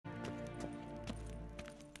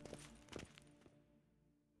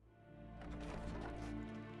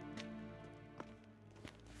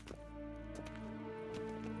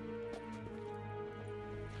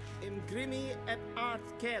grimi eb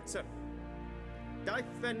art ketser.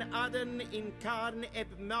 Duifen aden in karn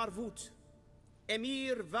eb marvoet.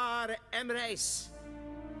 Emir var emreis.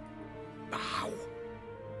 Bow.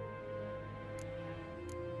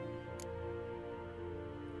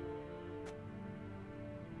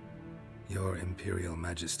 Your Imperial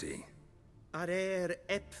Majesty. Arer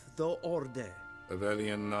ep the orde.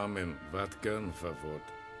 Velian namen, wat gun favort.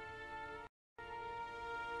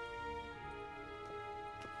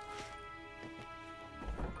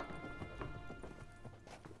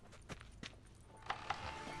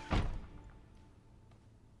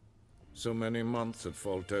 So many months at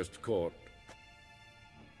Foltest Court,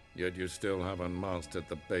 yet you still haven't mastered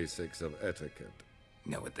the basics of etiquette.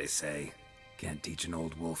 Know what they say? Can't teach an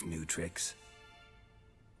old wolf new tricks.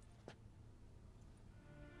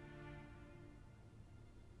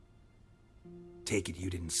 Take it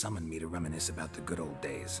you didn't summon me to reminisce about the good old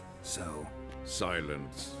days, so...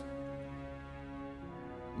 Silence.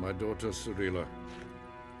 My daughter Cirilla,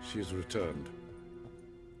 she's returned.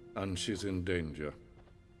 And she's in danger.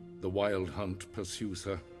 The Wild Hunt pursues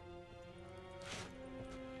her.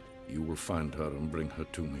 You will find her and bring her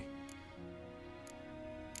to me.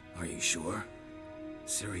 Are you sure?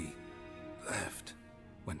 Ciri left.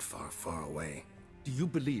 Went far, far away. Do you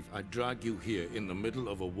believe I'd drag you here in the middle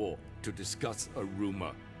of a war to discuss a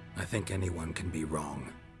rumor? I think anyone can be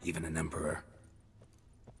wrong, even an emperor.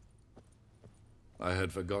 I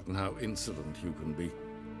had forgotten how insolent you can be.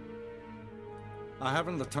 I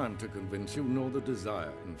haven't the time to convince you, nor the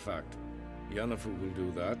desire, in fact. Yennefer will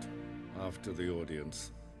do that after the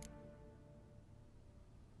audience.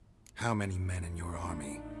 How many men in your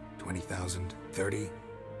army? 20,000? 30?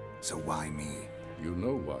 So why me? You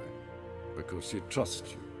know why. Because she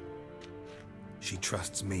trusts you. She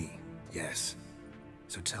trusts me, yes.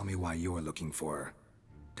 So tell me why you're looking for her.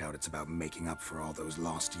 Doubt it's about making up for all those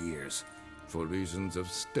lost years. For reasons of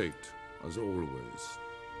state, as always.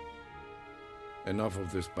 Enough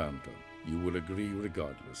of this banter. You will agree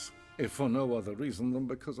regardless. If for no other reason than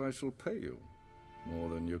because I shall pay you. More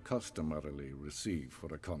than you customarily receive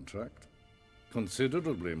for a contract.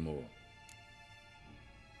 Considerably more.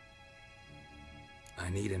 I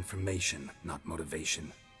need information, not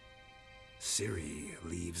motivation. Ciri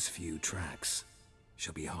leaves few tracks.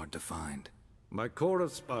 She'll be hard to find. My corps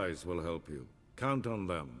of spies will help you. Count on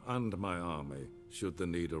them, and my army, should the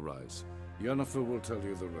need arise. Yennefer will tell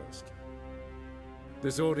you the rest.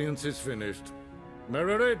 This audience is finished.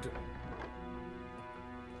 Mererid!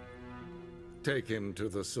 Take him to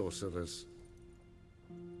the sorceress.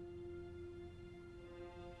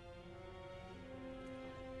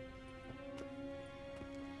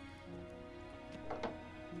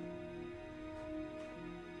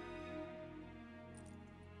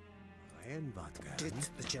 Did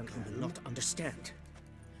the gentleman not understand?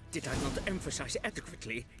 Did I not emphasize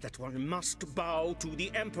adequately that one must bow to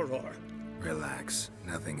the Emperor? Relax.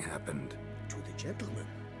 Nothing happened. To the gentleman.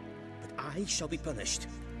 But I shall be punished.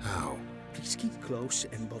 How? Please keep close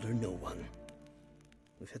and bother no one.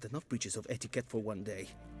 We've had enough breaches of etiquette for one day.